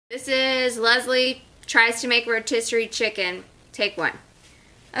This is Leslie tries to make rotisserie chicken. Take one.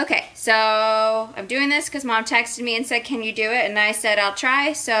 Okay, so I'm doing this because Mom texted me and said, can you do it? And I said, I'll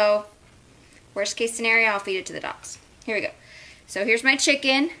try. So worst case scenario, I'll feed it to the dogs. Here we go. So here's my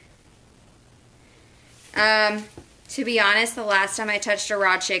chicken. To be honest, the last time I touched a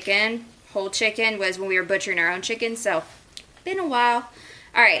raw chicken, whole chicken, was when we were butchering our own chicken. So been a while.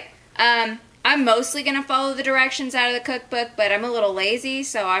 All right. I'm mostly going to follow the directions out of the cookbook, but I'm a little lazy,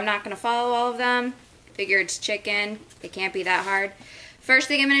 so I'm not going to follow all of them. Figure it's chicken. It can't be that hard. First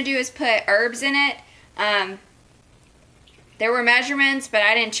thing I'm going to do is put herbs in it. There were measurements, but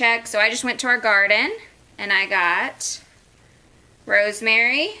I didn't check, so I just went to our garden, and I got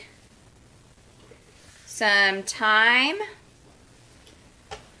rosemary, some thyme,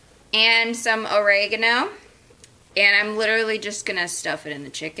 and some oregano. And I'm literally just going to stuff it in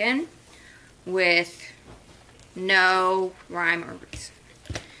the chicken with no rhyme or reason.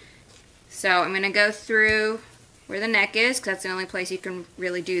 So I'm going to go through where the neck is, because that's the only place you can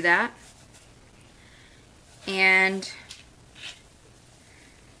really do that. And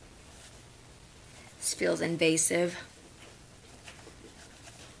this feels invasive.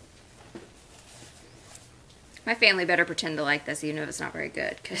 My family better pretend to like this, even if it's not very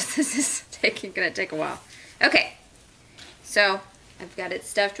good, because this is going to take a while. Okay, so I've got it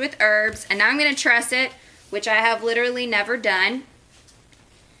stuffed with herbs, and now I'm going to truss it, which I have literally never done.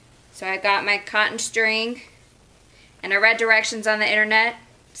 So I got my cotton string, and I read directions on the internet,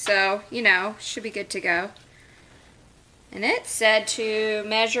 so, you know, should be good to go. And it said to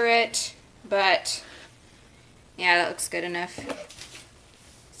measure it, but yeah, that looks good enough.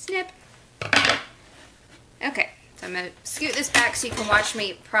 Snip. Okay, so I'm going to scoot this back so you can watch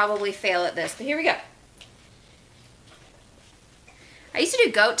me probably fail at this, but here we go. I used to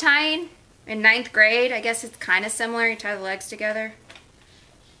do goat tying in 9th grade. I guess it's kind of similar. You tie the legs together.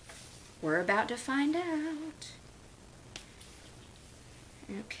 We're about to find out.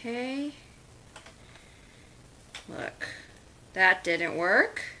 Okay. Look, that didn't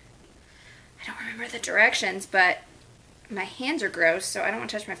work. I don't remember the directions, but my hands are gross, so I don't want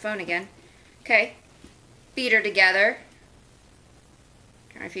to touch my phone again. Okay. Feet are together.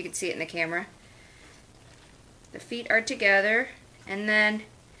 I don't know if you can see it in the camera. The feet are together. And then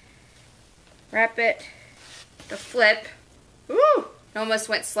wrap it, the flip. Ooh! It almost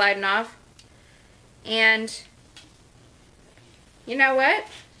went sliding off. And you know what?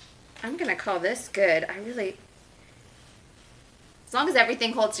 I'm going to call this good. As long as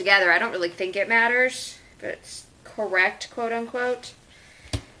everything holds together, I don't really think it matters. But it's correct, quote unquote.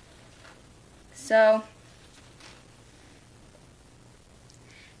 So,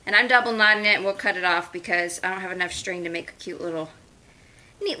 and I'm double knotting it, and we'll cut it off because I don't have enough string to make a cute little,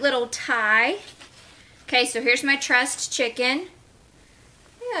 neat little tie. Okay, so here's my trussed chicken.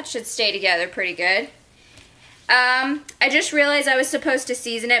 Yeah, that should stay together pretty good. I just realized I was supposed to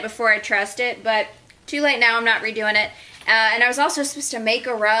season it before I trussed it, but too late now, I'm not redoing it. And I was also supposed to make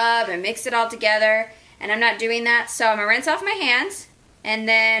a rub and mix it all together, and I'm not doing that. So I'm going to rinse off my hands, and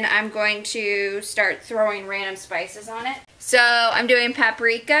then I'm going to start throwing random spices on it. So I'm doing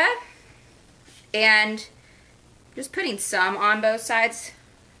paprika and just putting some on both sides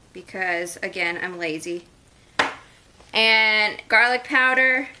because, again, I'm lazy. And garlic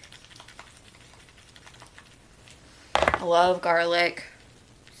powder. I love garlic.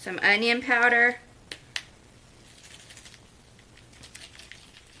 Some onion powder.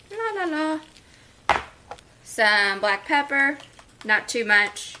 La la la. Some black pepper. Not too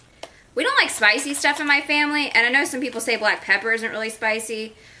much. We don't like spicy stuff in my family, and I know some people say black pepper isn't really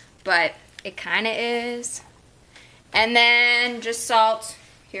spicy, but it kind of is. And then just salt.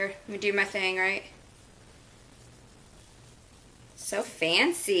 Here, let me do my thing, right? So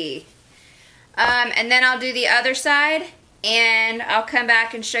fancy. And then I'll do the other side, and I'll come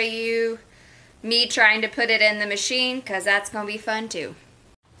back and show you me trying to put it in the machine, because that's going to be fun too.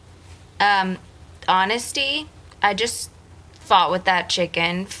 Honesty, I just fought with that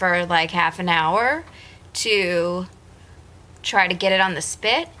chicken for like half an hour to try to get it on the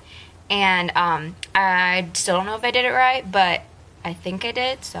spit, and I still don't know if I did it right, but I think I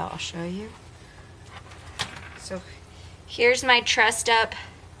did, so I'll show you. So here's my trussed up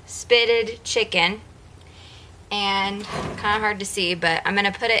spitted chicken, and kind of hard to see, but I'm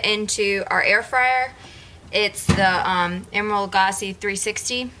gonna put it into our air fryer. It's the Emerald Lagasse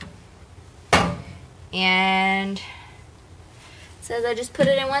 360, and says I just put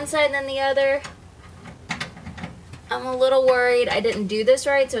it in one side and then the other. I'm a little worried I didn't do this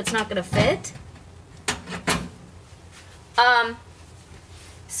right, so it's not gonna fit.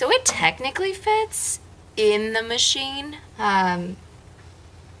 So it technically fits in the machine.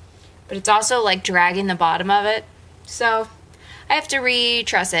 but it's also like dragging the bottom of it. So I have to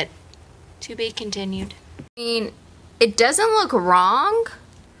retruss it. To be continued. I mean, it doesn't look wrong.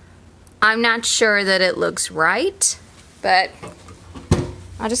 I'm not sure that it looks right, but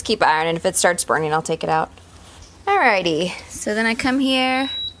I'll just keep ironing. If it starts burning, I'll take it out. Alrighty, so then I come here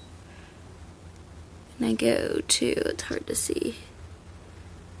and I go to, it's hard to see,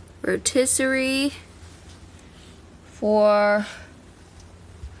 Rotisserie for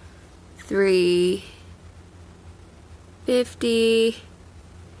 $3.50.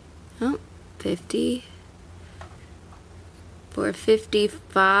 Oh, 50 for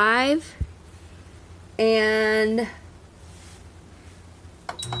 $55. And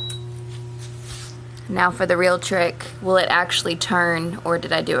now for the real trick. Will it actually turn, or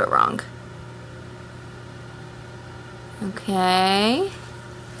did I do it wrong? Okay.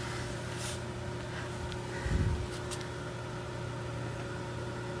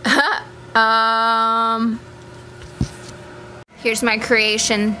 Here's my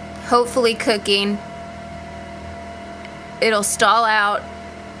creation, hopefully cooking. It'll stall out.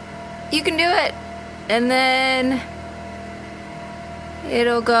 You can do it. And then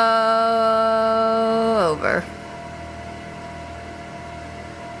it'll go over.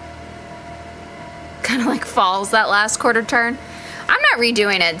 Kind of like falls that last quarter turn. I'm not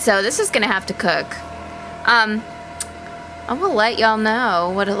redoing it, so this is gonna have to cook. I will let y'all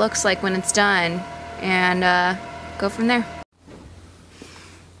know what it looks like when it's done and go from there.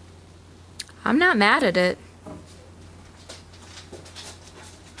 I'm not mad at it.